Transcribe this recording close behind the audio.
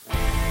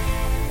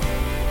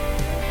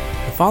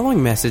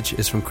following message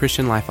is from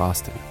Christian Life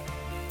Austin.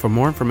 For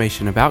more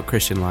information about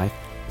Christian Life,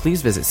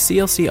 please visit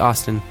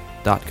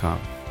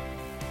clcaustin.com.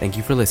 Thank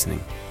you for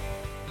listening.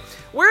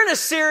 We're in a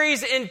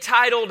series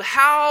entitled,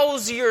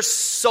 How's Your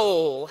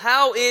Soul?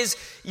 How is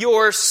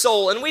your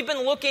soul? And we've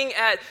been looking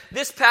at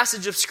this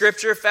passage of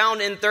Scripture found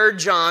in 3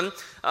 John,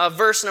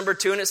 verse number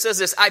 2, and it says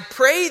this, I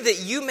pray that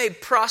you may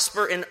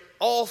prosper in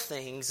all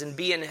things and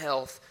be in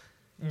health,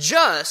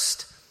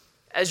 just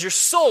as your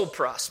soul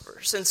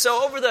prospers. And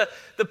so over the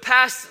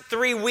past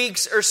 3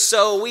 weeks or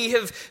so, we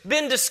have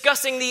been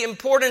discussing the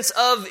importance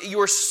of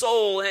your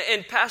soul.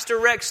 And Pastor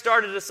Rex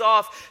started us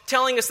off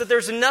telling us that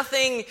there's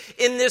nothing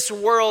in this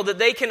world that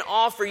they can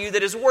offer you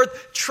that is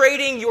worth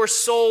trading your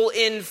soul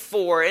in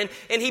for. And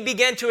he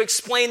began to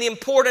explain the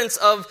importance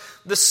of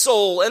the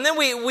soul. And then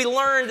we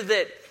learned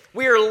that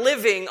we are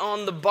living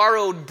on the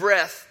borrowed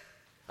breath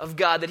of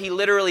God, that He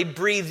literally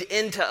breathed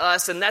into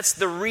us, and that's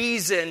the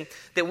reason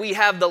that we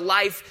have the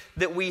life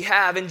that we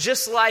have. And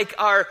just like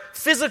our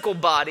physical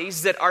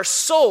bodies, that our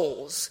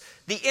souls,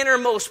 the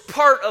innermost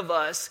part of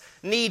us,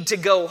 need to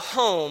go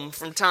home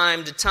from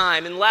time to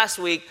time. And last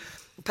week,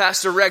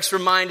 Pastor Rex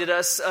reminded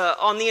us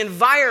on the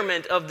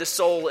environment of the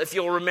soul, if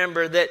you'll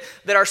remember, that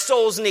our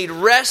souls need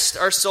rest,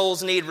 our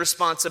souls need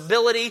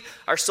responsibility,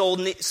 our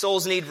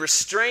souls need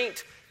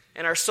restraint,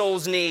 and our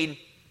souls need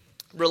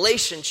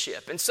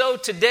relationship. And so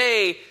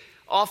today,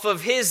 off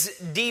of his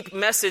deep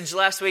message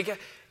last week,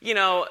 you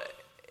know,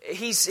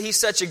 he's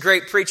such a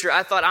great preacher.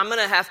 I thought I'm going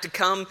to have to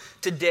come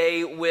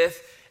today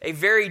with a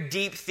very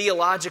deep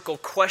theological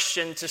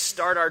question to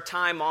start our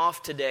time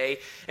off today.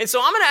 And so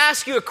I'm going to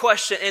ask you a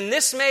question, and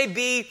this may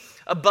be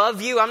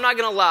above you. I'm not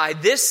going to lie.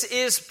 This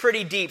is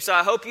pretty deep. So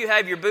I hope you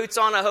have your boots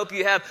on. I hope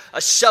you have a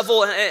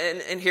shovel,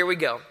 and here we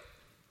go.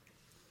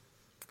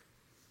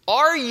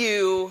 Are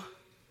you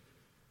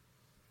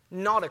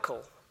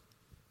nautical?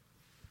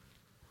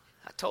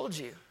 I told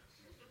you.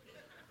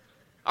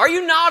 Are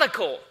you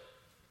nautical?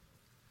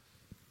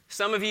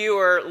 Some of you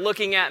are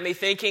looking at me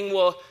thinking,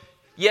 well,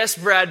 yes,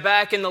 Brad,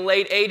 back in the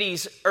late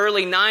 80s,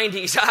 early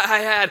 90s, I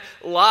had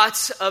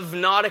lots of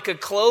Nautica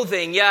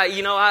clothing. Yeah,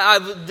 you know,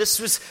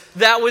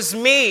 that was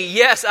me.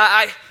 Yes,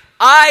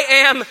 I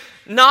am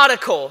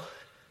nautical.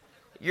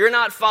 You're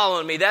not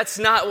following me. That's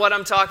not what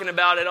I'm talking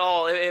about at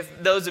all.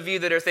 If those of you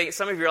that are thinking,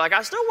 some of you are like,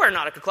 I still wear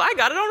nautical clothes. I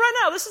got it on right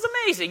now. This is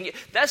amazing.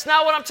 That's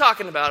not what I'm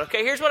talking about,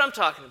 okay? Here's what I'm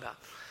talking about.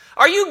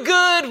 Are you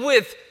good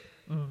with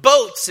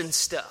boats and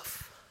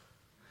stuff?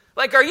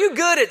 Like, are you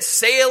good at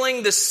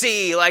sailing the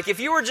sea? Like, if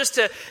you were just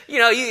to,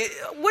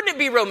 wouldn't it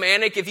be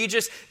romantic if you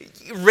just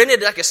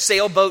rented like a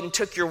sailboat and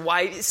took your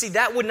wife? See,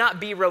 that would not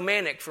be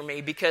romantic for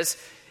me because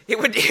it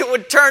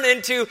would turn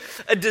into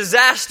a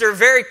disaster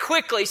very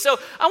quickly. So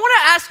I want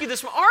to ask you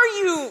this. Are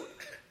you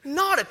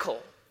nautical?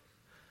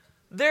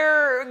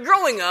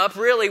 Growing up,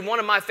 really, one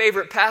of my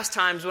favorite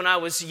pastimes when I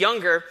was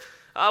younger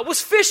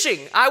was fishing.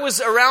 I was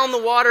around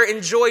the water,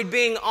 enjoyed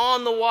being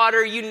on the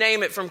water, you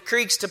name it, from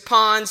creeks to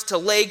ponds to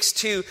lakes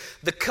to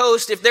the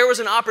coast. If there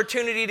was an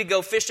opportunity to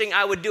go fishing,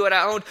 I would do it.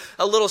 I owned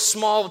a little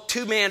small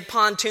 2-man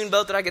pontoon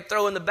boat that I could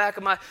throw in the back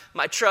of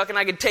my truck, and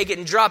I could take it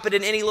and drop it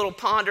in any little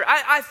pond.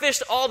 I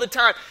fished all the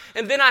time,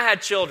 and then I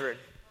had children.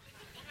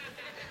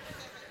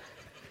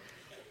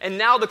 And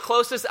now the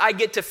closest I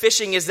get to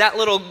fishing is that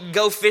little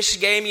Go Fish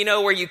game,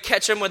 where you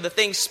catch them with the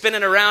thing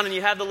spinning around and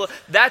you have the little...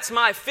 That's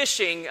my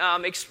fishing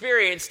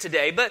experience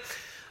today. But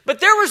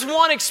there was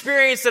one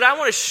experience that I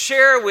want to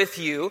share with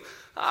you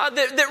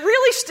that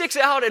really sticks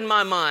out in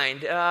my mind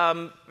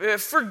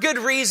for good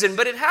reason.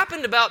 But it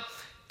happened about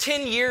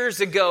 10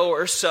 years ago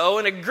or so,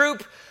 and a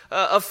group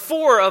of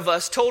 4 of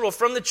us total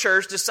from the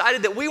church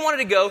decided that we wanted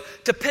to go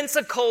to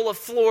Pensacola,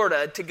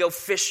 Florida to go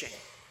fishing.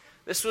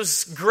 This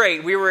was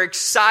great. We were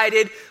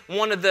excited.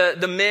 One of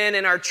the men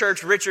in our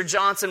church, Richard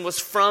Johnson, was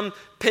from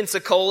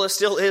Pensacola,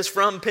 still is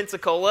from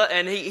Pensacola,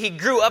 and he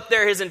grew up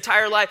there his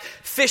entire life,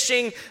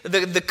 fishing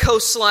the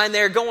coastline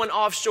there, going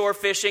offshore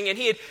fishing, and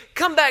he had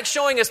come back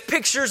showing us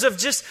pictures of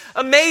just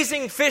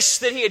amazing fish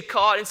that he had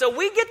caught. And so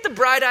we get the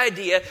bright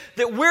idea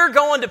that we're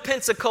going to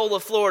Pensacola,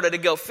 Florida to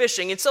go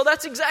fishing, and so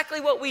that's exactly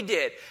what we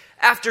did.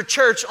 After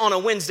church on a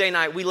Wednesday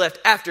night, we left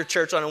after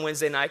church on a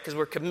Wednesday night because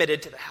we're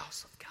committed to the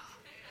house.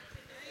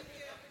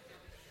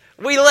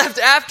 We left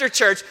after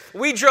church.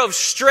 We drove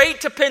straight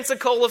to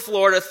Pensacola,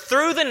 Florida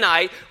through the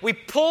night. We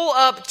pull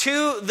up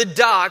to the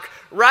dock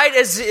right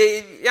as,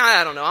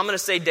 I don't know, I'm going to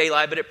say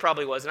daylight, but it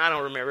probably wasn't. I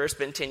don't remember. It's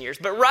been 10 years.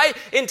 But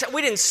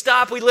we didn't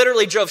stop. We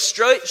literally drove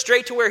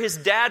straight to where his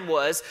dad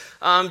was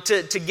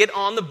to get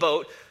on the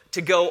boat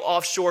to go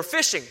offshore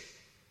fishing.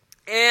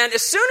 And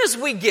as soon as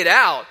we get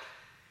out,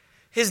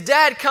 his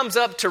dad comes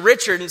up to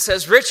Richard and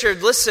says,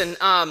 Richard, listen,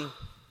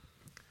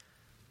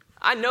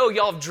 I know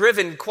y'all have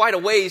driven quite a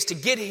ways to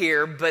get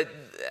here, but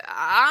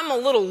I'm a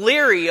little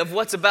leery of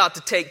what's about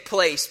to take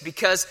place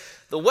because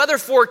the weather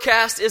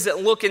forecast isn't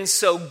looking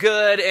so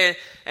good, and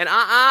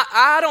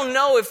I don't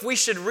know if we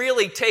should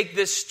really take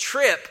this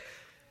trip.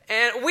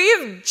 And we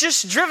have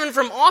just driven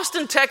from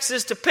Austin,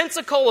 Texas to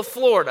Pensacola,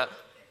 Florida.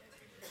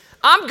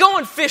 I'm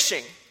going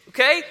fishing,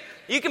 okay?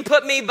 You can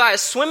put me by a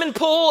swimming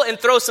pool and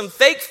throw some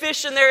fake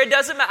fish in there. It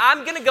doesn't matter.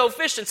 I'm going to go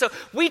fishing. So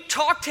we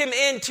talked him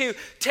into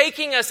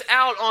taking us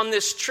out on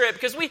this trip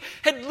because we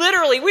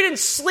didn't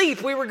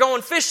sleep. We were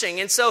going fishing.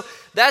 And so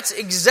that's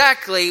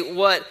exactly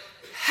what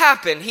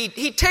happened.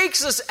 He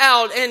takes us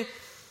out, and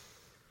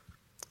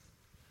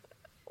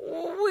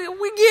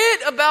we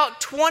get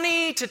about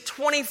 20 to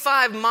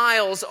 25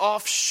 miles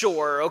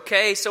offshore,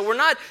 okay? So we're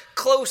not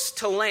close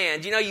to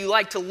land. You know, you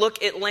like to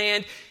look at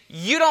land.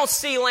 You don't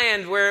see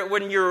land where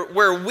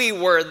we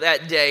were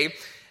that day.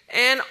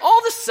 And all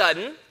of a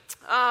sudden,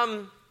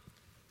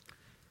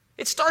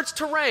 it starts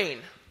to rain.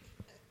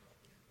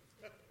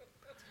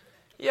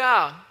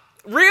 Yeah.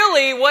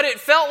 Really, what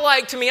it felt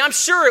like to me, I'm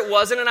sure it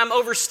wasn't, and I'm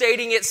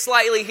overstating it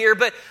slightly here,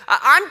 but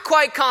I'm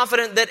quite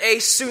confident that a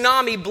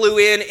tsunami blew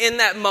in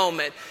that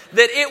moment.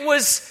 That it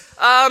was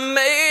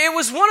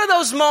one of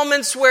those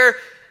moments where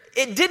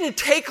it didn't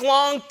take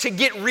long to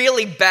get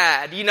really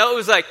bad. You know, it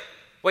was like,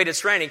 wait,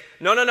 it's raining.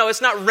 No,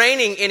 it's not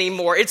raining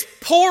anymore. It's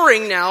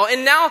pouring now,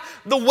 and now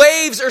the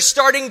waves are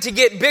starting to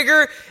get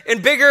bigger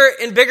and bigger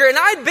and bigger. And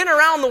I'd been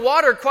around the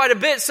water quite a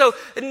bit, so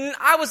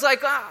I was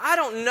like, I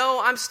don't know.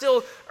 I'm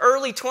still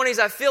early 20s.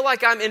 I feel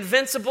like I'm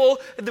invincible.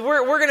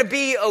 We're going to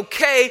be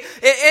okay.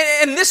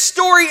 And this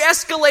story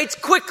escalates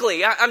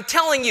quickly. I'm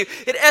telling you,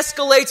 it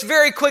escalates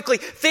very quickly.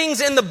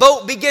 Things in the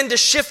boat begin to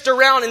shift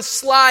around and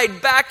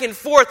slide back and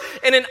forth.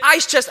 And an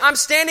ice chest, I'm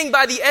standing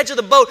by the edge of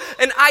the boat.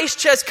 An ice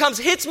chest comes,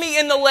 hits me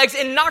in the legs,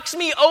 and knocks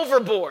me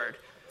overboard.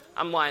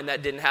 I'm lying,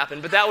 that didn't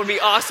happen, but that would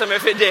be awesome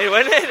if it did,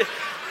 wouldn't it?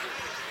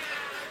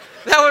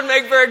 That would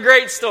make for a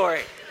great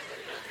story.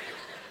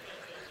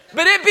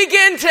 But it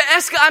began to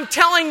escalate. I'm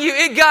telling you,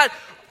 it got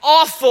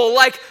awful.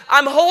 Like,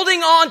 I'm holding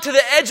on to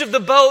the edge of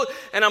the boat,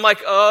 and I'm like,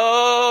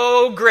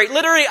 oh, great.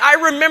 Literally,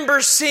 I remember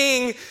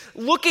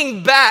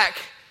looking back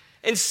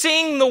and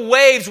seeing the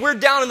waves. We're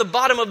down in the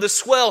bottom of the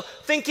swell,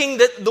 thinking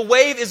that the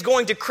wave is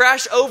going to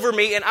crash over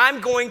me, and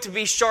I'm going to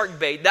be shark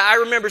bait. I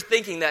remember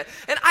thinking that.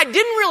 And I didn't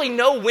really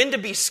know when to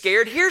be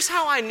scared. Here's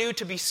how I knew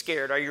to be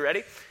scared. Are you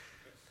ready?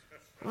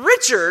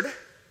 Richard,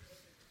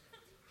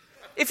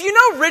 if you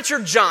know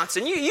Richard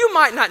Johnson, you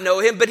might not know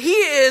him, but he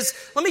is,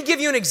 let me give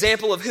you an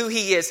example of who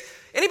he is.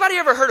 Anybody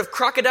ever heard of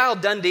Crocodile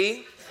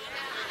Dundee?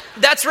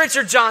 That's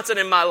Richard Johnson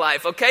in my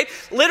life, okay?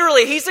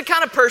 Literally, he's the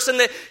kind of person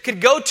that could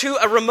go to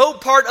a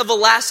remote part of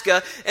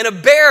Alaska and a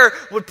bear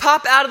would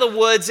pop out of the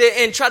woods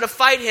and try to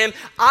fight him.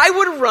 I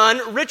would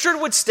run,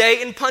 Richard would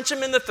stay and punch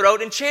him in the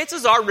throat, and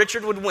chances are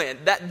Richard would win.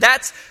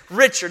 That's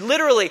Richard.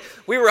 Literally,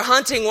 we were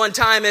hunting one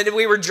time and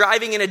we were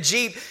driving in a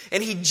Jeep,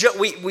 and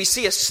we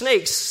see a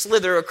snake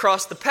slither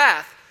across the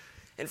path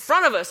in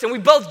front of us, and we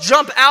both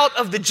jump out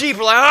of the Jeep.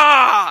 We're like,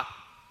 ah!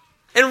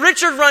 And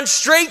Richard runs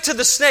straight to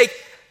the snake.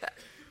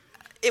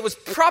 It was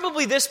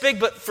probably this big,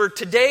 but for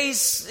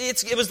today's,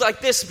 it was like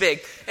this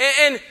big.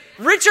 And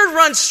Richard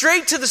runs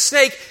straight to the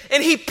snake,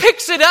 and he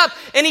picks it up,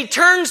 and he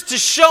turns to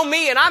show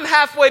me, and I'm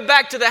halfway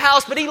back to the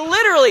house, but he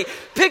literally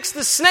picks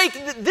the snake.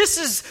 This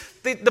is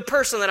the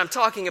person that I'm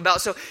talking about.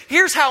 So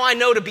here's how I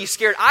know to be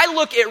scared. I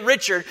look at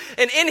Richard,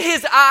 and in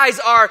his eyes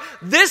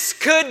this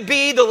could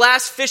be the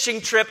last fishing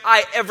trip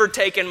I ever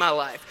take in my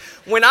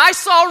life. When I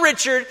saw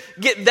Richard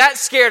get that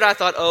scared, I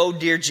thought, oh,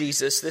 dear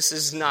Jesus, this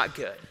is not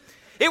good.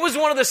 It was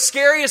one of the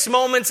scariest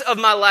moments of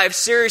my life.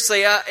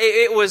 Seriously,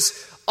 it was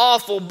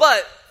awful.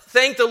 But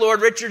thank the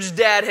Lord, Richard's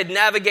dad had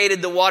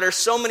navigated the water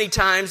so many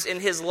times in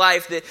his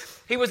life that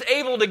he was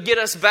able to get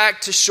us back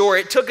to shore.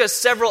 It took us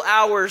several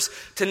hours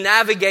to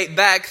navigate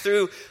back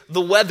through the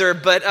weather,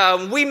 but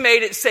we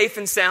made it safe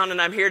and sound, and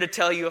I'm here to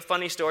tell you a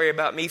funny story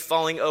about me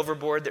falling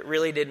overboard that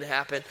really didn't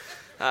happen.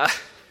 But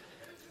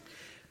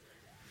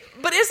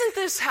isn't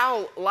this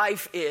how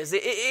life is?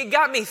 It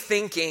got me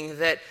thinking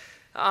that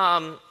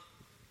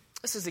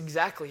this is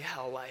exactly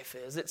how life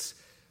is. It's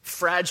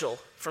fragile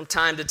from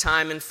time to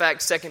time. In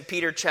fact, 2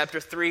 Peter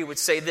chapter 3 would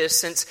say this: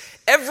 since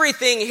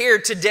everything here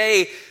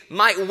today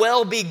might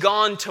well be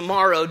gone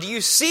tomorrow, do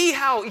you see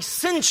how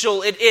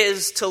essential it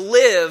is to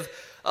live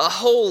a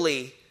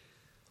holy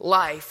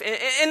life?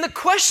 And the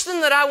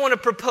question that I want to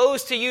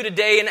propose to you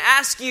today and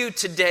ask you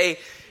today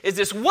is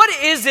this: what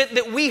is it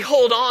that we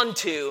hold on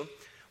to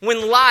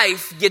when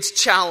life gets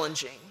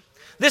challenging?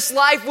 This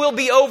life will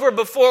be over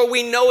before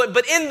we know it,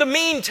 but in the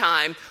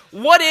meantime,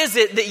 what is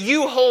it that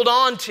you hold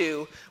on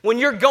to when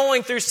you're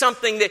going through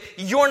something that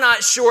you're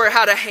not sure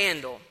how to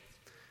handle?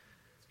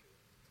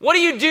 What do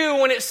you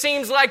do when it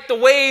seems like the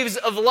waves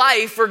of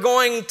life are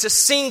going to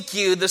sink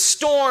you? The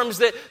storms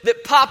that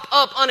pop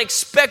up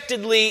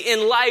unexpectedly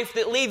in life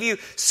that leave you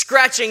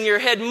scratching your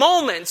head.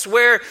 Moments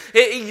where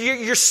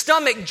your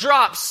stomach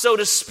drops, so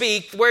to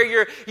speak.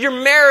 Where your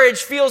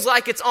marriage feels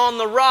like it's on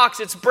the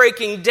rocks, it's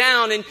breaking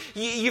down. And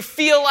you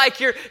feel like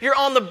you're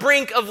on the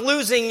brink of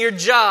losing your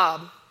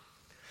job.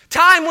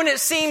 Time when it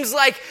seems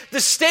like the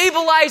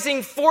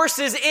stabilizing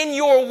forces in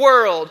your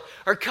world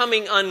are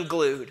coming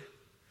unglued.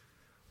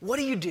 What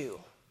do you do?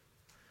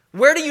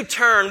 Where do you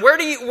turn? Where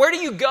do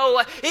you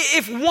go?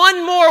 If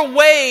one more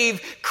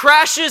wave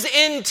crashes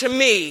into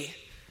me,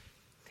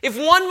 If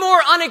one more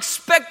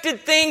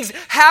unexpected things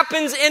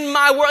happens in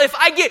my world, if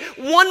I get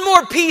one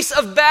more piece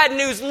of bad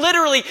news,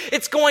 literally,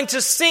 it's going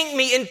to sink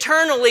me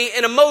internally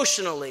and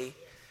emotionally.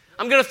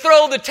 I'm going to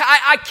throw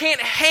I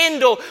can't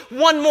handle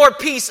one more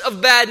piece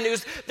of bad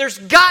news. There's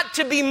got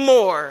to be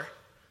more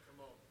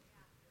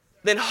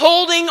than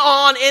holding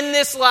on in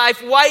this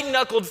life,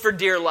 white-knuckled for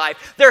dear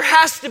life. There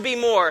has to be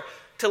more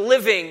to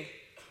living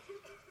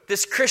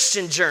this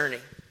Christian journey.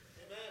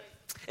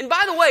 And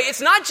by the way,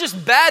 it's not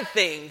just bad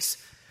things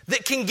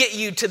that can get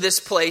you to this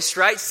place,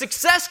 right?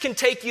 Success can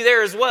take you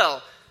there as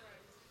well.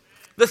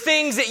 The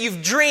things that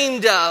you've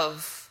dreamed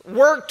of,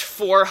 worked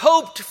for,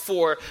 hoped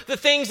for, the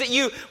things that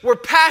you were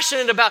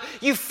passionate about,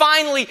 you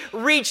finally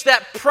reach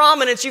that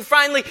prominence, you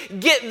finally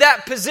get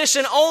that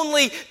position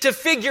only to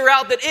figure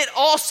out that it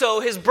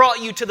also has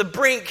brought you to the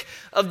brink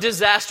of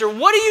disaster.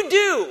 What do you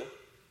do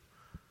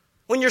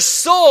when your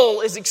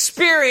soul is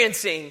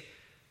experiencing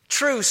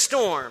true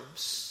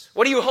storms?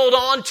 What do you hold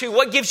on to?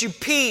 What gives you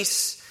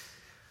peace?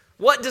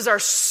 What does our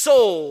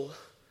soul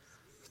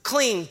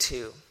cling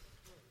to?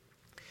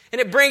 And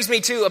it brings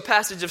me to a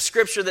passage of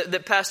Scripture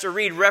that Pastor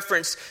Reed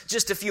referenced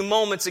just a few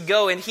moments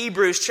ago in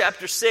Hebrews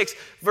chapter 6,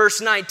 verse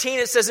 19.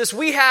 It says this,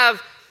 we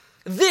have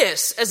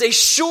this as a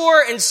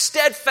sure and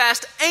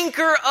steadfast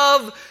anchor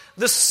of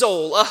the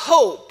soul, a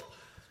hope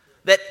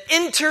that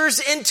enters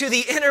into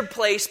the inner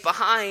place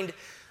behind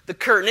the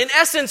curtain. In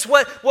essence,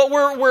 what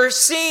we're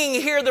seeing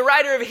here, the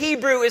writer of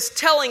Hebrew is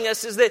telling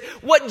us is that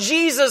what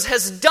Jesus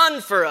has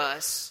done for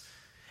us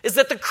is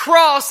that the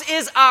cross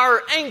is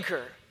our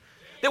anchor.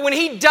 That when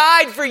He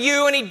died for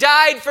you and He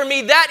died for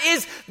me, that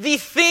is the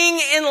thing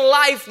in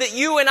life that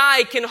you and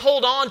I can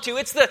hold on to.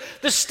 It's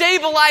the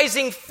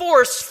stabilizing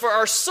force for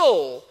our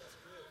soul,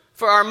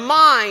 for our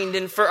mind,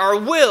 and for our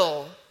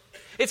will.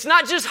 It's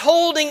not just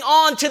holding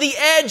on to the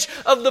edge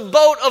of the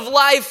boat of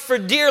life for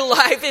dear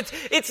life.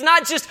 It's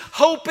not just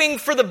hoping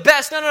for the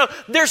best. No.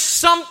 There's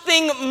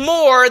something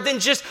more than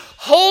just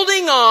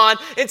holding on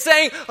and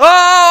saying, oh,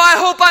 I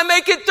hope I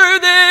make it through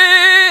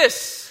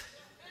this.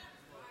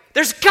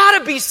 There's got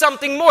to be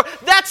something more.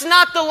 That's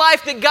not the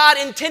life that God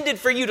intended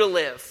for you to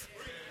live.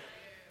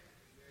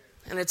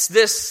 And it's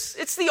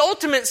the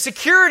ultimate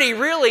security,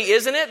 really,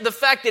 isn't it? The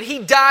fact that He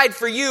died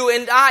for you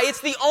and I.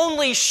 It's the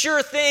only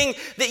sure thing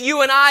that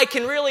you and I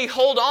can really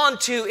hold on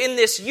to in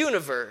this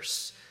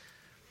universe.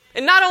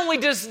 And not only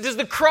does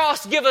the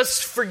cross give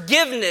us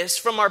forgiveness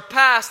from our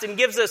past and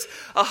gives us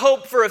a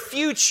hope for a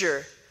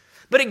future,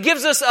 but it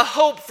gives us a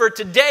hope for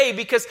today,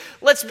 because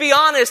let's be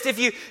honest, if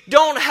you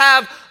don't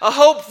have a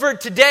hope for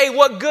today,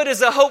 what good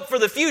is a hope for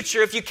the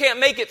future if you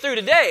can't make it through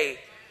today?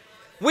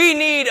 We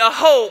need a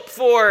hope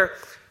for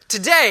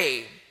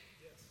today.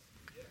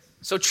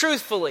 So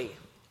truthfully,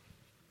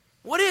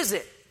 what is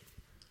it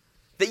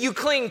that you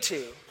cling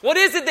to? What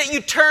is it that you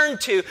turn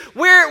to?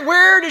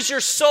 Where does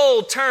your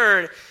soul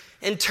turn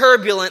in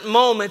turbulent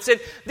moments? And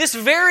this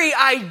very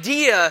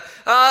idea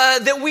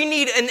that we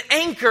need an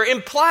anchor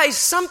implies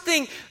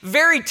something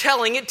very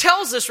telling. It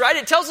tells us, right?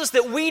 It tells us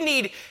that we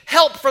need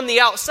help from the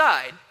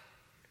outside.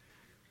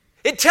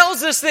 It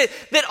tells us that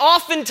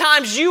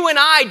oftentimes you and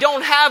I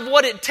don't have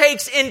what it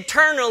takes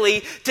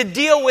internally to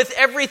deal with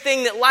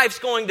everything that life's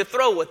going to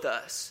throw with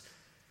us.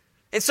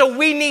 And so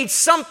we need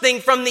something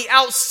from the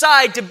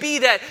outside to be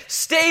that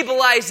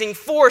stabilizing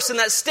force and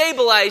that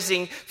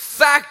stabilizing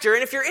factor.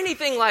 And if you're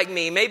anything like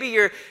me, maybe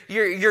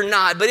you're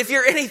not, but if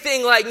you're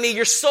anything like me,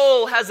 your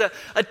soul has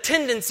a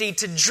tendency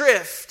to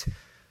drift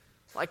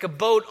like a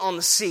boat on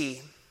the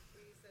sea.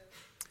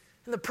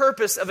 And the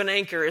purpose of an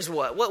anchor is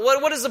what?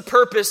 What is the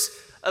purpose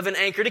of an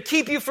anchor? To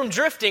keep you from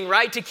drifting,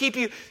 right? To keep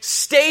you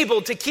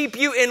stable, to keep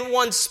you in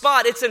one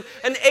spot. It's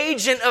an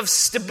agent of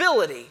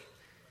stability.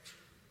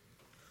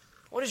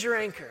 What is your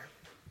anchor?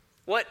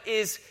 What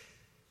is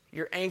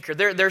your anchor?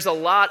 There's a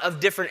lot of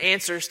different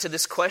answers to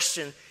this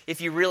question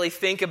if you really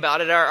think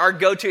about it. Our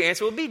go-to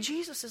answer will be,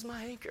 Jesus is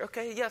my anchor.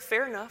 Okay, yeah,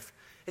 fair enough.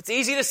 It's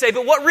easy to say,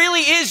 but what really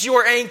is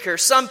your anchor?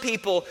 Some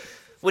people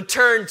would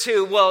turn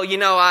to, well,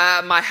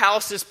 my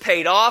house is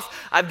paid off.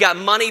 I've got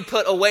money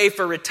put away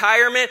for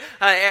retirement.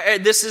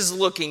 This is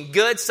looking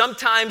good.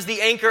 Sometimes the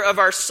anchor of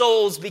our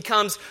souls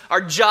becomes our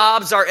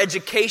jobs, our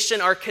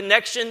education, our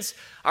connections,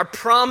 our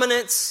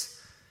prominence,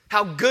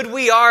 how good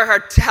we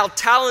are, how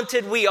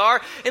talented we are.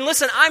 And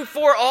listen, I'm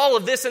for all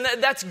of this, and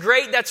that's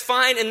great, that's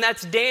fine, and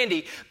that's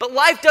dandy. But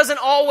life doesn't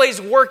always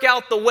work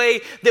out the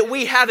way that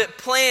we have it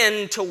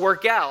planned to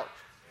work out.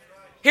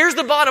 Here's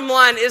the bottom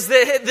line, is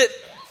that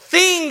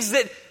things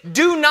that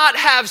do not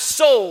have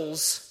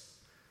souls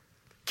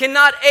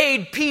cannot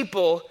aid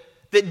people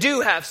that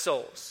do have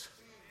souls.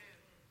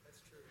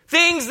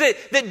 Things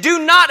that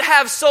do not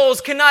have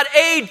souls cannot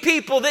aid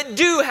people that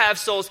do have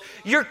souls.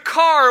 Your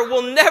car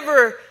will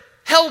never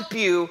help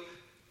you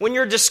when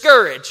you're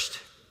discouraged.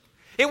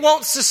 It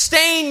won't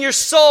sustain your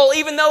soul,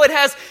 even though it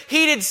has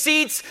heated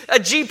seats, a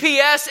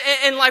GPS,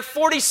 and like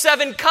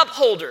 47 cup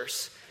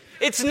holders.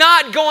 It's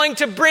not going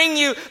to bring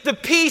you the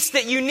peace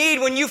that you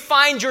need when you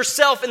find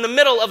yourself in the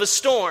middle of a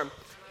storm.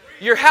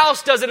 Your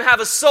house doesn't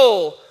have a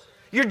soul.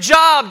 Your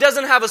job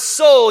doesn't have a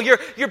soul. Your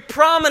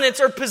prominence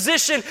or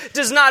position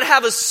does not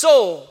have a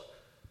soul.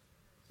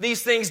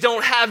 These things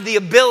don't have the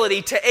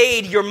ability to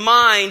aid your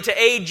mind,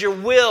 to aid your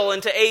will,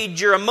 and to aid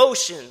your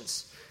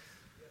emotions.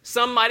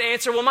 Some might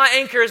answer, well, my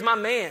anchor is my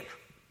man.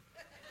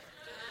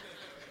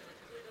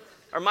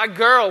 Or my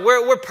girl.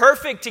 We're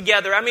perfect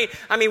together. I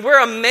mean, we're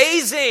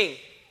amazing.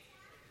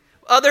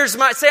 Others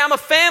might say, I'm a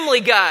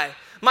family guy.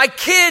 My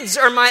kids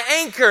are my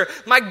anchor.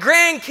 My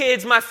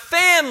grandkids, my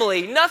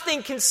family.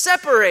 Nothing can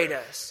separate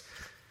us.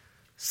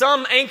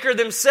 Some anchor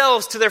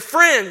themselves to their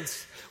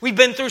friends. We've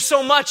been through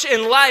so much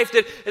in life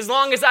that as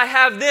long as I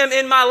have them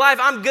in my life,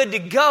 I'm good to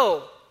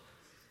go.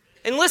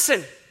 And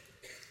listen,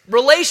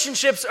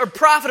 relationships are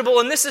profitable,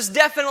 and this is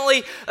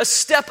definitely a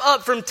step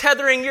up from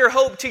tethering your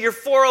hope to your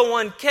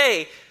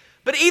 401k.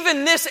 But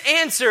even this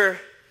answer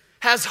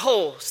has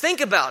holes.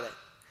 Think about it.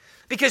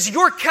 Because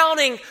you're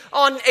counting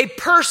on a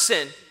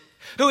person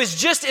who is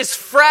just as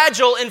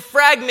fragile and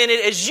fragmented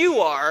as you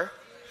are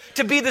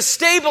to be the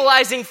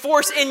stabilizing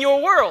force in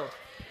your world.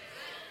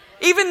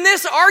 Even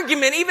this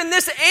argument, even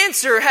this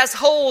answer has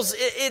holes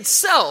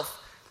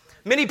itself.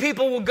 Many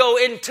people will go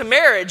into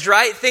marriage,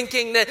 right,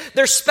 thinking that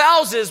their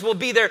spouses will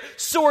be their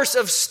source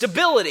of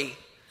stability.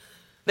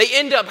 They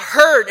end up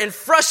hurt and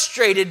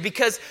frustrated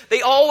because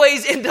they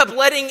always end up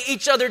letting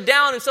each other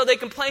down, and so they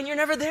complain, you're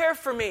never there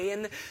for me.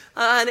 And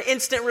an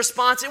instant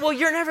response, well,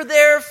 you're never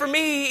there for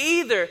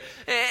me either.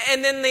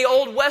 And then the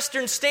old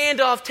Western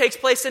standoff takes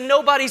place, and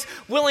nobody's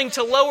willing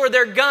to lower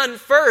their gun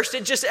first.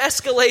 It just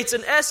escalates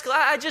and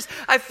escalates.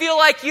 I feel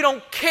like you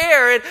don't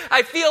care, and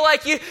I feel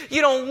like you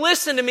don't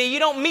listen to me. You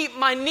don't meet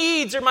my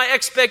needs or my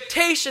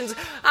expectations.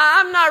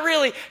 I'm not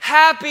really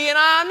happy, and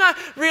I'm not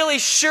really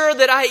sure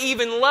that I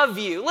even love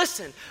you.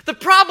 Listen, the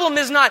problem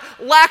is not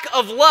lack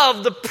of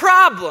love. The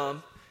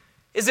problem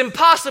is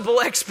impossible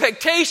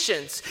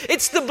expectations.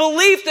 It's the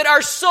belief that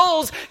our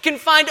souls can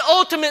find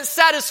ultimate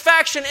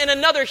satisfaction in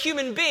another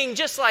human being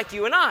just like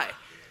you and I.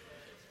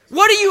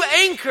 What do you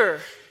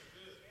anchor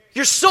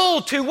your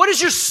soul to? What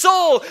does your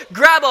soul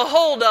grab a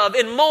hold of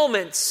in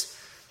moments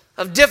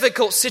of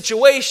difficult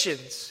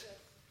situations?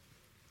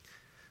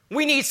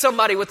 We need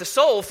somebody with a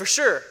soul for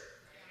sure.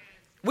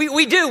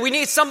 We do. We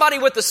need somebody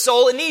with a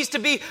soul. It needs to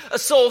be a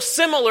soul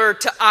similar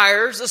to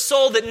ours, a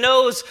soul that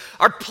knows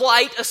our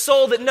plight, a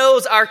soul that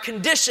knows our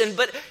condition,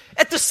 but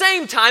at the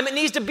same time, it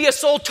needs to be a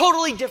soul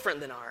totally different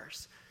than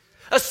ours.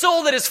 A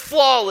soul that is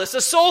flawless,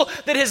 a soul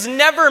that has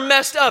never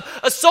messed up,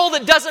 a soul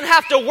that doesn't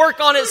have to work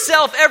on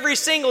itself every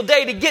single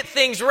day to get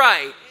things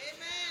right. Amen.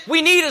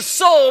 We need a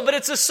soul, but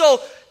it's a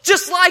soul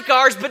just like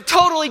ours, but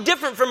totally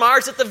different from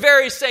ours at the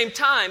very same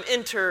time.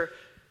 Enter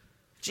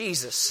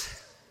Jesus.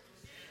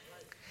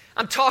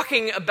 I'm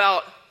talking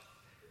about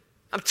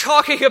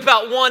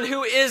one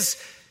who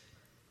is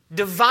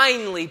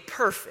divinely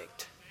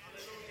perfect,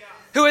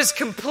 who is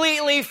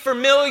completely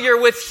familiar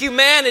with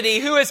humanity,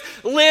 who has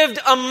lived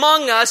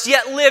among us,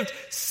 yet lived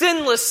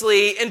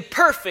sinlessly and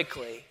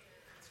perfectly.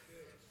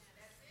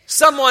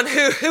 Someone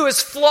who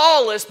is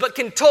flawless but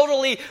can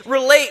totally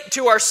relate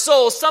to our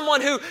soul.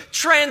 Someone who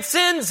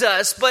transcends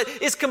us but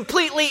is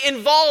completely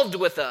involved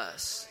with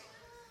us.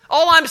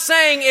 All I'm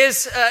saying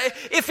is,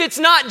 if it's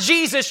not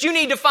Jesus, you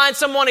need to find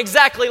someone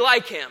exactly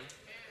like him.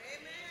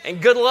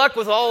 And good luck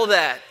with all of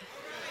that.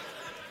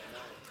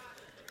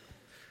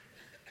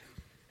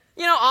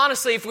 You know,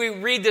 honestly, if we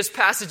read this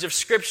passage of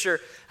Scripture,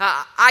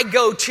 I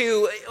go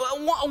to,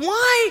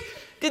 why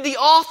did the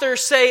author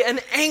say an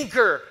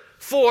anchor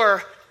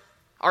for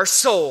our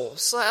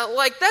souls?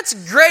 Like,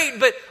 that's great,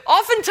 but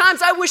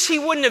oftentimes I wish he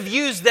wouldn't have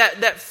used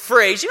that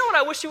phrase. You know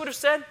what I wish he would have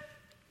said?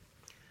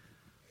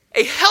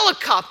 A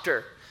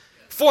helicopter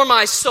for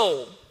my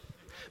soul.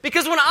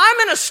 Because when I'm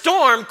in a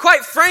storm,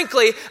 quite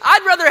frankly,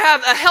 I'd rather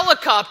have a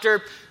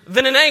helicopter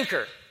than an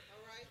anchor.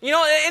 You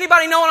know,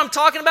 anybody know what I'm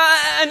talking about?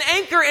 An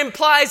anchor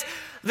implies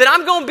that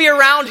I'm going to be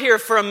around here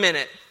for a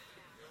minute.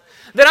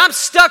 That I'm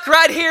stuck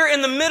right here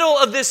in the middle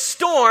of this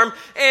storm,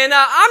 and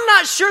I'm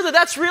not sure that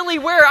that's really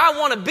where I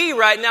want to be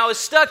right now, is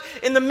stuck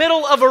in the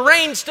middle of a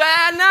rainstorm.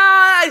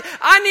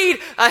 I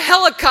need a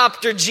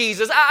helicopter,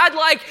 Jesus. I'd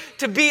like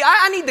to be,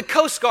 I need the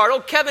Coast Guard.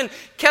 Oh, Kevin,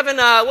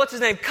 what's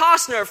his name?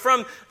 Costner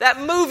from that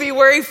movie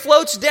where he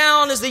floats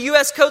down as the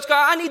U.S. Coast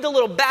Guard. I need the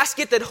little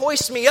basket that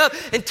hoists me up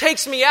and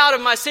takes me out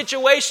of my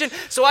situation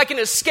so I can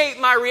escape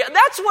my reality.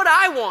 That's what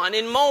I want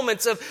in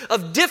moments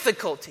of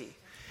difficulty.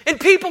 And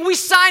people, we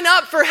sign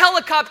up for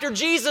helicopter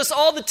Jesus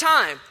all the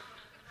time.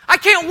 I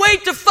can't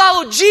wait to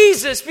follow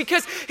Jesus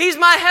because he's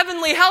my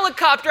heavenly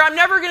helicopter. I'm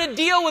never going to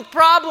deal with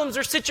problems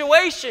or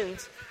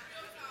situations.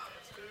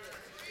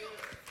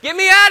 Get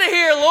me out of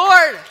here,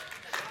 Lord.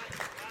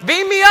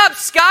 Beam me up,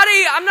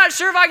 Scotty. I'm not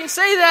sure if I can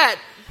say that.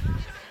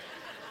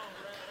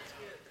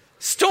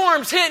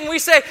 Storms hit and we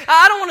say,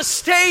 I don't want to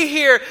stay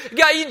here.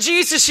 God,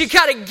 Jesus, you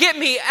got to get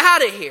me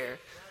out of here.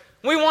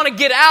 We want to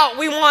get out.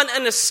 We want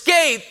an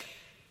escape.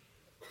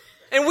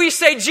 And we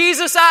say,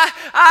 Jesus,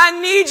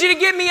 I need you to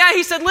get me out.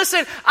 He said,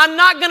 listen, I'm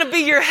not going to be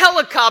your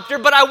helicopter,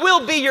 but I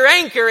will be your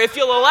anchor if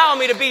you'll allow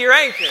me to be your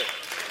anchor.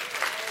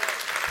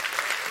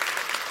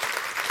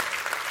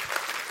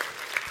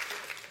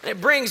 And it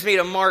brings me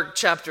to Mark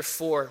chapter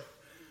 4.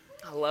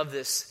 I love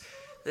this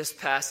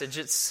passage.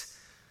 It's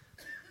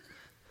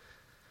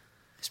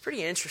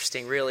pretty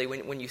interesting, really,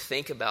 when you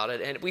think about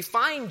it. And we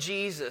find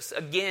Jesus,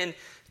 again,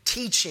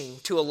 teaching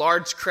to a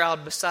large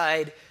crowd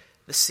beside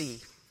the sea.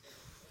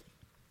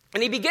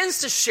 And he begins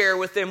to share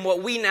with them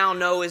what we now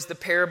know is the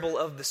parable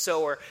of the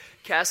sower.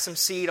 Cast some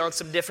seed on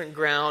some different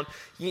ground.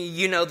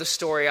 You know the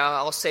story.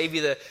 I'll save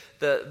you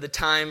the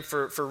time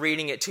for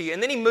reading it to you.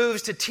 And then he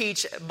moves to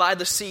teach by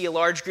the sea a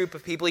large group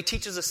of people. He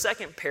teaches a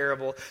second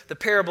parable, the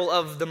parable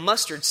of the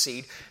mustard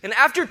seed. And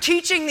after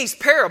teaching these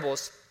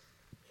parables,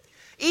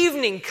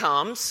 evening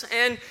comes,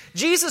 and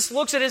Jesus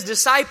looks at his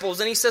disciples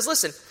and he says,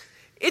 listen,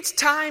 it's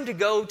time to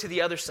go to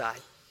the other side.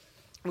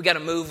 We got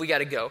to move, we got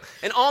to go.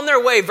 And on their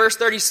way, verse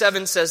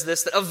 37 says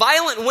this, that a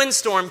violent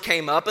windstorm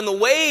came up and the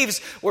waves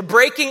were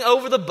breaking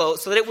over the boat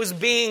so that it was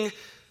being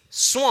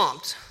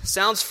swamped.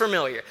 Sounds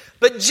familiar.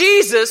 But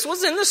Jesus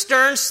was in the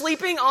stern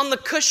sleeping on the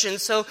cushion,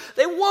 so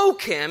they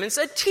woke him and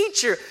said,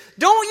 Teacher,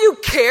 don't you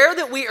care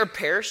that we are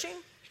perishing?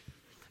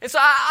 And so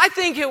I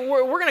think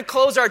we're going to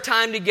close our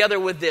time together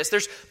with this.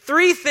 There's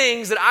 3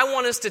 things that I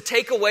want us to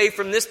take away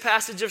from this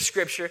passage of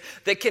Scripture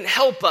that can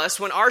help us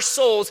when our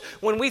souls,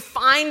 when we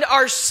find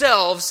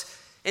ourselves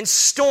in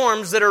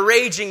storms that are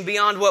raging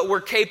beyond what we're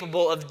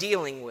capable of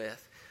dealing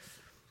with.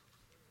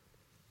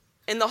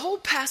 And the whole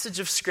passage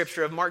of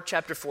Scripture of Mark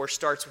chapter 4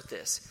 starts with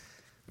this.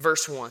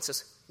 Verse 1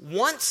 says,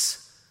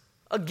 once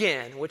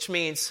again, which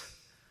means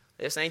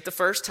this ain't the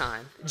first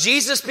time,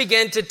 Jesus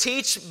began to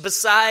teach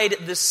beside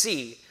the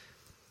sea.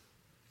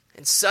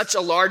 And such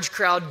a large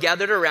crowd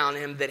gathered around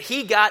him that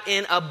he got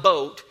in a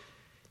boat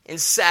and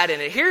sat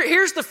in it.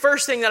 Here's the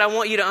first thing that I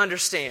want you to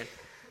understand.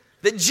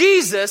 That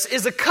Jesus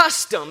is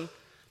accustomed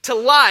to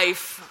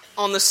life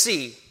on the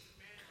sea.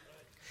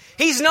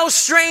 He's no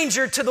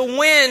stranger to the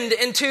wind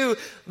and to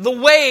the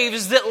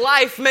waves that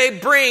life may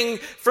bring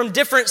from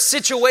different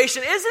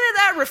situations. Isn't it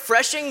that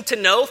refreshing to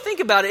know? Think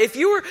about it. If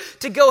you were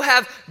to go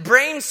have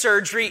brain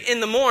surgery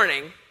in the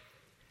morning,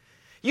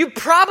 you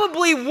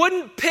probably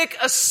wouldn't pick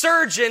a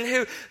surgeon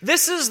who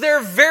this is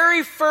their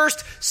very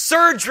first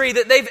surgery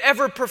that they've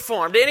ever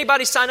performed. Did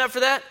anybody sign up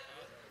for that?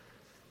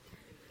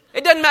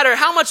 It doesn't matter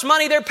how much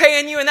money they're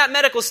paying you in that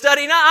medical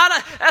study. No,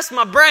 that's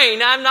my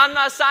brain. I'm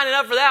not signing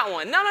up for that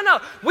one. No.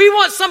 We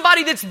want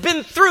somebody that's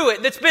been through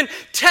it, that's been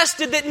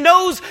tested, that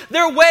knows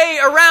their way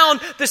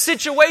around the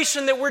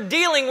situation that we're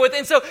dealing with.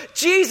 And so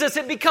Jesus,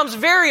 it becomes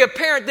very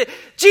apparent that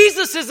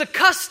Jesus is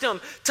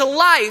accustomed to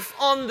life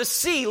on the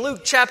sea.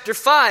 Luke chapter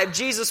 5,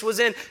 Jesus was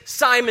in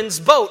Simon's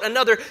boat,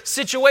 another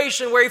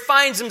situation where he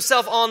finds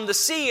himself on the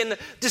sea. And the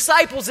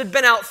disciples had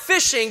been out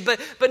fishing,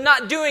 but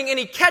not doing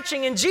any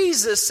catching. And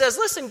Jesus says,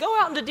 listen, go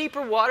out into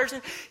deeper waters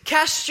and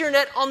cast your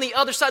net on the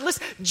other side.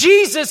 Listen,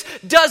 Jesus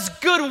does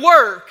good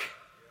work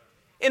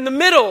in the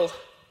middle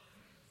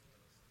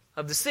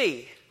of the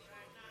sea.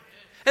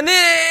 And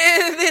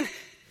then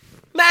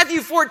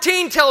Matthew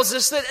 14 tells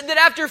us that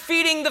after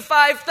feeding the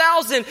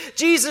 5,000,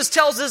 Jesus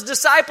tells his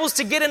disciples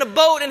to get in a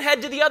boat and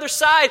head to the other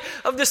side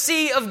of the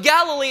Sea of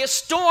Galilee. A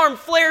storm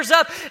flares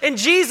up and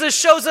Jesus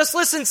shows us,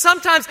 listen,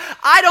 sometimes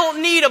I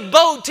don't need a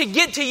boat to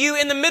get to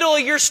you in the middle of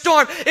your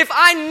storm. If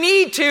I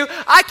need to,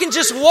 I can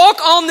just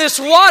walk on this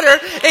water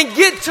and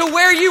get to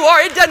where you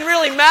are. It doesn't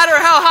really matter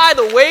how high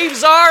the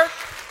waves are.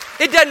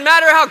 It doesn't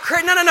matter how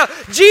crazy. No.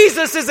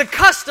 Jesus is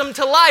accustomed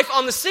to life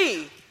on the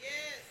sea.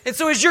 And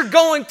so as you're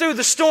going through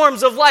the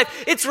storms of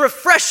life, it's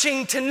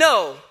refreshing to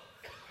know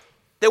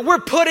that we're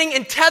putting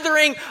and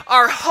tethering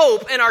our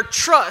hope and our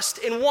trust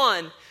in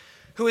one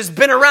who has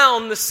been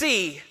around the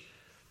sea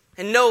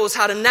and knows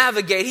how to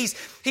navigate.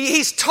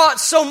 He's taught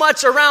so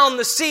much around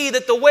the sea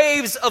that the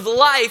waves of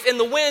life and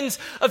the winds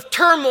of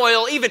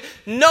turmoil even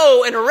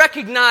know and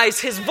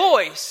recognize his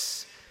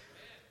voice.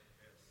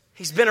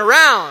 He's been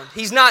around.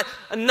 He's not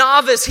a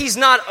novice. He's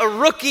not a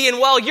rookie. And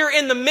while you're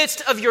in the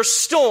midst of your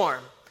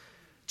storm,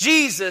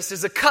 Jesus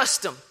is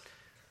accustomed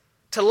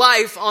to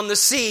life on the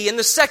sea. And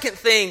the second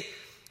thing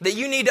that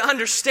you need to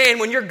understand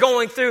when you're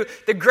going through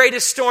the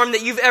greatest storm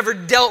that you've ever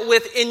dealt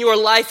with in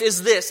your life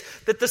is this,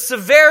 that the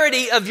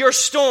severity of your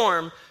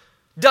storm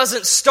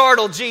doesn't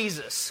startle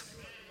Jesus.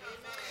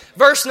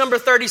 Verse number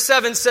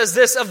 37 says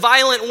this, a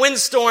violent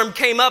windstorm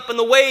came up and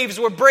the waves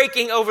were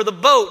breaking over the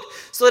boat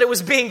so that it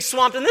was being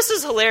swamped. And this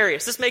is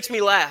hilarious. This makes me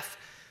laugh.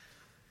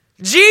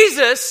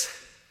 Jesus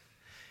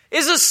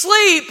is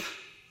asleep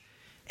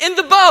in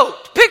the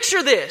boat.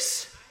 Picture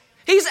this.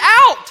 He's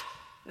out.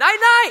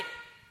 Night.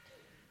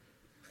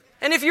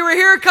 And if you were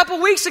here a couple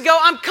weeks ago,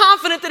 I'm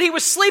confident that he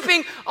was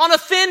sleeping on a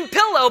thin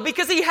pillow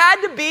because he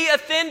had to be a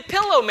thin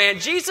pillow man.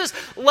 Jesus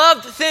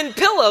loved thin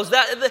pillows.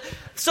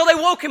 So they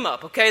woke him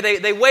up, okay?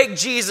 They wake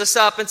Jesus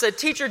up and said,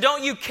 Teacher,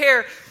 don't you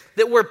care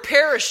that we're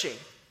perishing?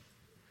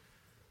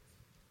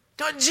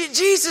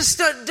 Jesus,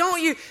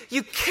 don't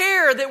you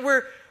care that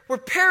we're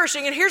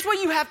perishing? And here's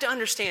what you have to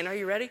understand. Are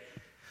you ready?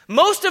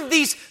 Most of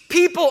these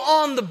people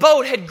on the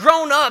boat had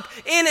grown up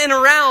in and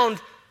around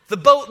the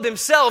boat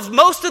themselves.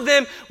 Most of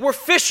them were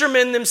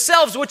fishermen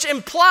themselves, which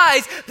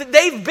implies that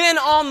they've been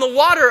on the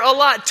water a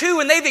lot too,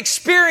 and they've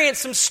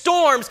experienced some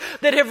storms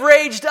that have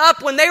raged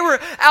up when they were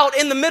out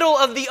in the middle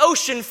of the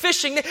ocean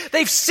fishing.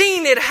 They've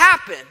seen it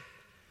happen.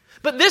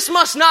 But this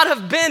must not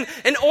have been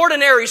an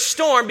ordinary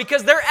storm,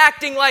 because they're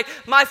acting like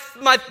my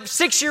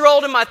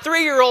 6-year-old and my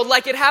 3-year-old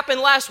like it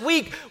happened last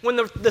week when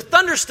the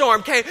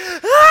thunderstorm came.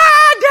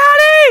 Ah,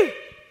 Daddy!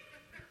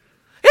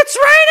 It's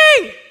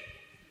raining!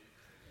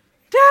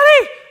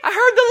 Daddy, I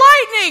heard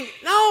the lightning.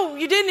 No,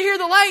 you didn't hear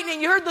the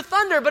lightning. You heard the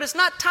thunder, but it's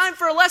not time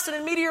for a lesson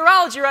in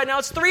meteorology right now.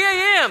 It's 3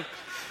 a.m.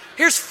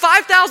 Here's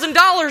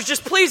 $5,000.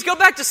 Just please go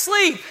back to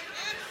sleep.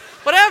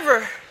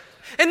 Whatever.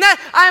 And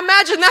that, I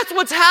imagine that's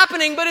what's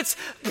happening, but it's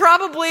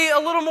probably a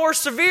little more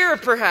severe,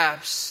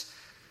 perhaps.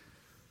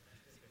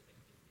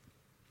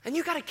 And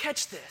you got to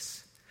catch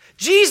this.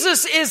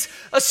 Jesus is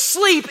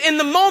asleep in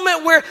the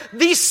moment where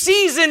these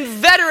seasoned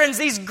veterans,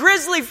 these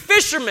grizzly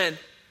fishermen,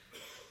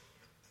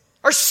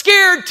 are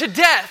scared to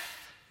death.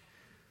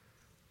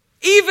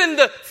 Even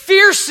the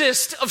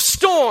fiercest of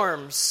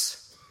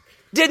storms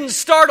didn't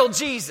startle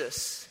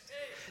Jesus.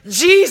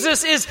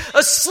 Jesus is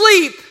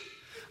asleep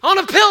on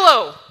a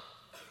pillow.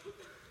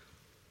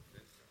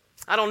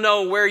 I don't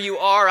know where you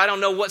are. I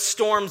don't know what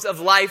storms of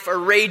life are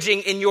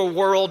raging in your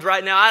world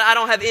right now. I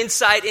don't have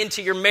insight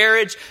into your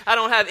marriage. I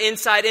don't have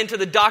insight into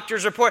the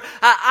doctor's report.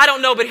 I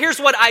don't know, but here's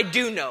what I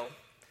do know.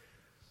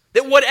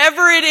 That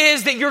whatever it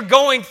is that you're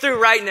going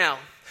through right now,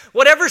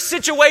 whatever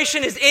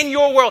situation is in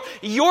your world,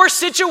 your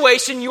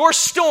situation, your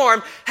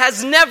storm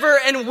has never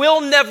and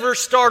will never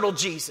startle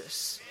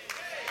Jesus.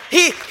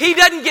 He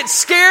doesn't get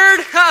scared.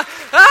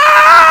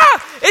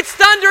 It's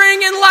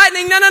thundering and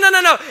lightning.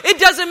 No. It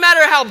doesn't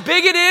matter how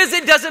big it is.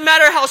 It doesn't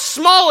matter how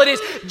small it is.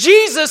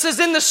 Jesus is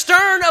in the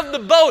stern of the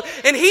boat,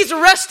 and he's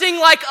resting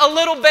like a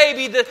little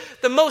baby.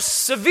 The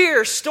most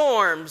severe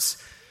storms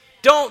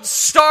don't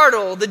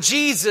startle the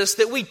Jesus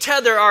that we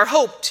tether our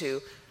hope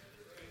to.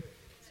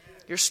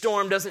 Your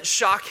storm doesn't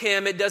shock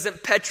him. It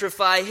doesn't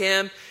petrify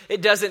him.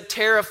 It doesn't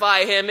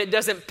terrify him. It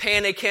doesn't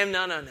panic him.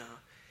 No.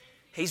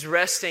 He's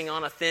resting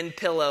on a thin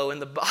pillow in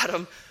the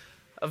bottom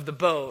of the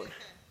boat.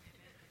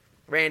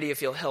 Randy,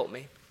 if you'll help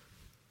me.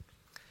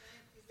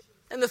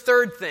 And the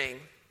third thing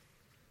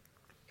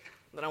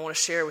that I want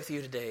to share with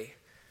you today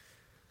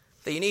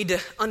that you need to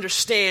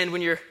understand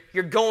when you're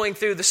going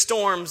through the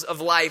storms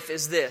of life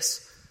is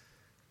this,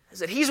 is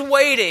that he's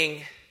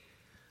waiting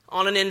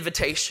on an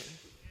invitation.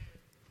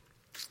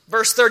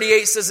 Verse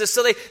 38 says this,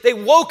 so they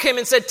woke him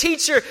and said,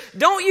 "Teacher,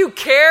 don't you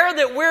care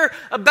that we're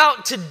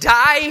about to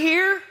die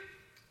here?"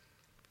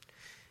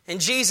 And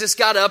Jesus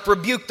got up,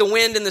 rebuked the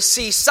wind and the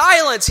sea.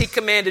 "Silence," he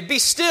commanded, "be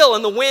still."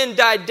 And the wind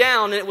died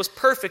down, and it was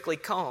perfectly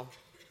calm.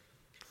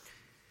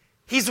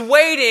 He's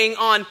waiting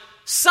on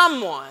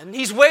someone.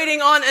 He's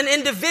waiting on an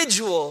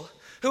individual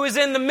who is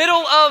in the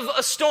middle of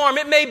a storm.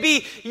 It may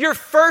be your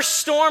first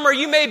storm, or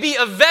you may be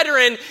a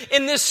veteran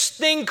in this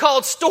thing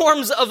called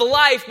storms of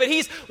life, but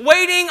he's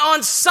waiting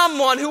on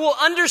someone who will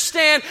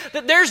understand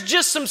that there's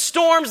just some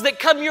storms that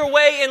come your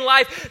way in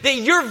life that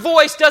your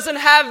voice doesn't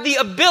have the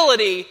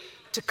ability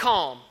to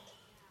calm.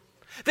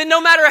 That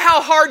no matter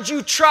how hard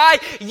you try,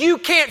 you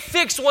can't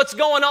fix what's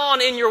going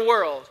on in your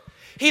world.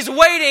 He's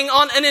waiting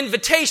on an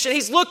invitation.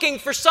 He's looking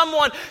for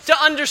someone to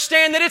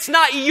understand that it's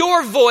not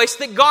your voice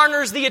that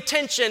garners the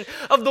attention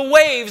of the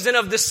waves and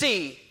of the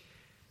sea.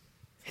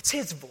 It's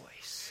his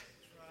voice.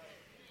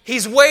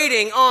 He's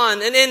waiting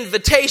on an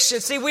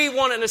invitation. See, we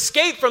want an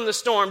escape from the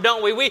storm,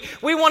 don't we?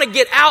 We want to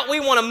get out.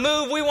 We want to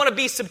move. We want to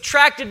be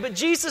subtracted. But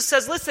Jesus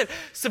says, listen,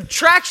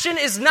 subtraction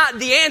is not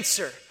the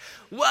answer.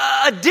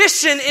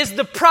 Addition is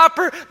the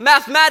proper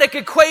mathematic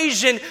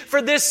equation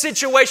for this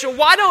situation.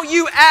 Why don't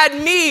you add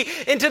me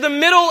into the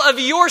middle of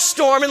your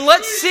storm, and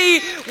let's see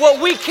what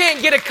we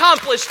can't get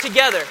accomplished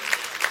together.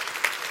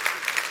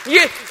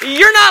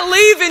 You're not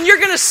leaving. You're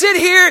going to sit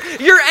here.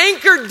 You're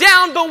anchored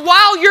down. But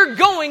while you're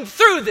going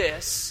through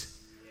this,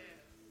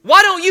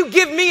 why don't you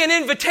give me an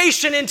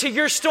invitation into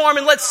your storm,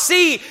 and let's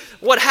see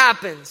what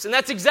happens. And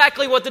that's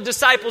exactly what the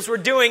disciples were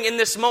doing in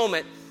this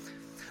moment.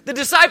 The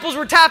disciples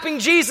were tapping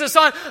Jesus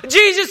on,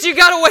 "Jesus, you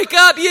got to wake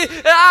up.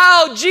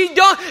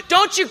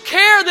 Don't you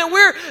care that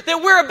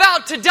we're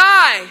about to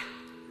die?"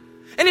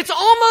 And it's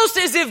almost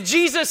as if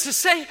Jesus is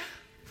saying,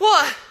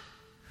 "What?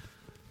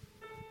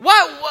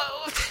 Why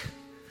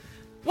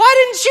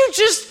didn't you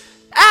just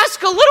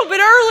ask a little bit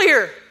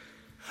earlier?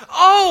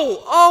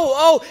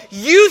 Oh,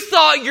 you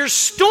thought your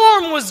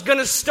storm was going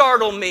to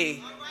startle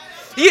me.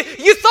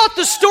 You thought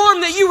the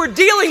storm that you were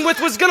dealing with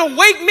was going to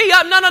wake me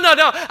up. No.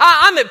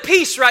 I'm at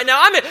peace right now.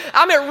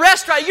 I'm at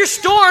rest right now. Your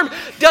storm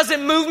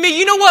doesn't move me.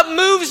 You know what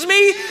moves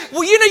me?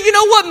 Well, you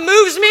know what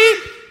moves me?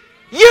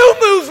 You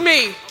move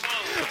me.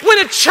 When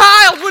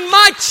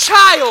my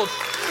child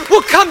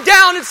will come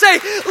down and say,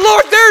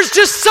 "Lord, there's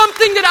just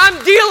something that I'm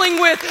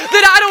dealing with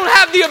that I don't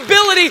have the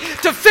ability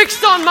to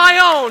fix on my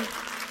own."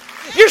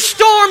 Your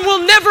storm will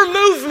never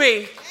move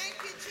me.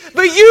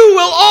 But you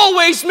will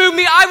always move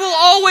me. I will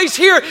always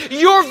hear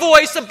your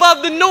voice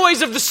above the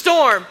noise of the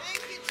storm.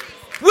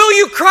 Will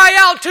you cry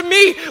out to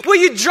me? Will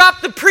you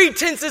drop the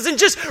pretenses and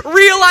just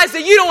realize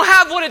that you don't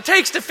have what it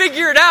takes to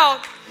figure it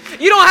out?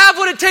 You don't have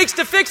what it takes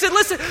to fix it.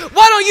 Listen,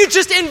 why don't you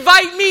just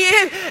invite me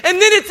in?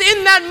 And then it's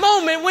in that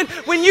moment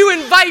when you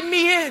invite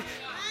me in.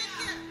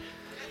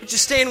 You're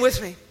just staying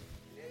with me.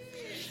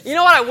 You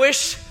know what I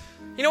wish?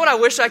 You know what I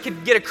wish I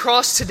could get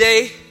across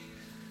today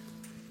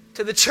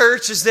to the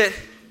church is that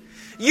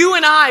you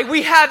and I,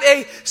 we have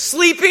a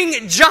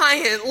sleeping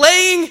giant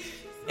laying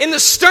in the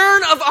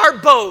stern of our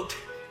boat.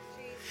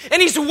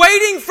 And he's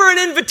waiting for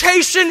an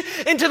invitation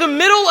into the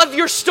middle of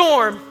your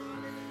storm.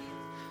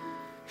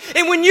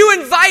 And when you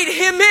invite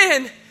him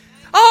in,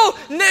 oh,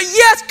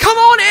 yes, come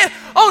on in.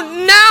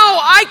 Oh, now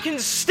I can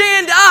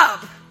stand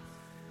up.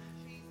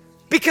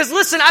 Because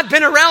listen, I've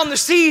been around the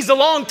seas a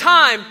long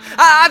time.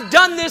 I've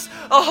done this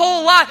a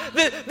whole lot.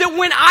 That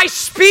when I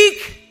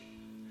speak,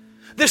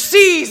 the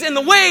seas and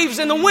the waves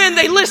and the wind,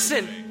 they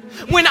listen.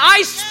 When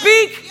I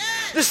speak,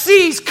 the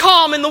seas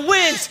calm and the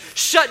winds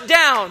shut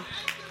down.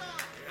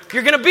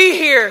 You're going to be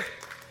here.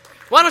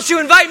 Why don't you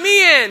invite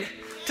me in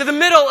to the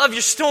middle of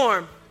your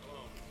storm?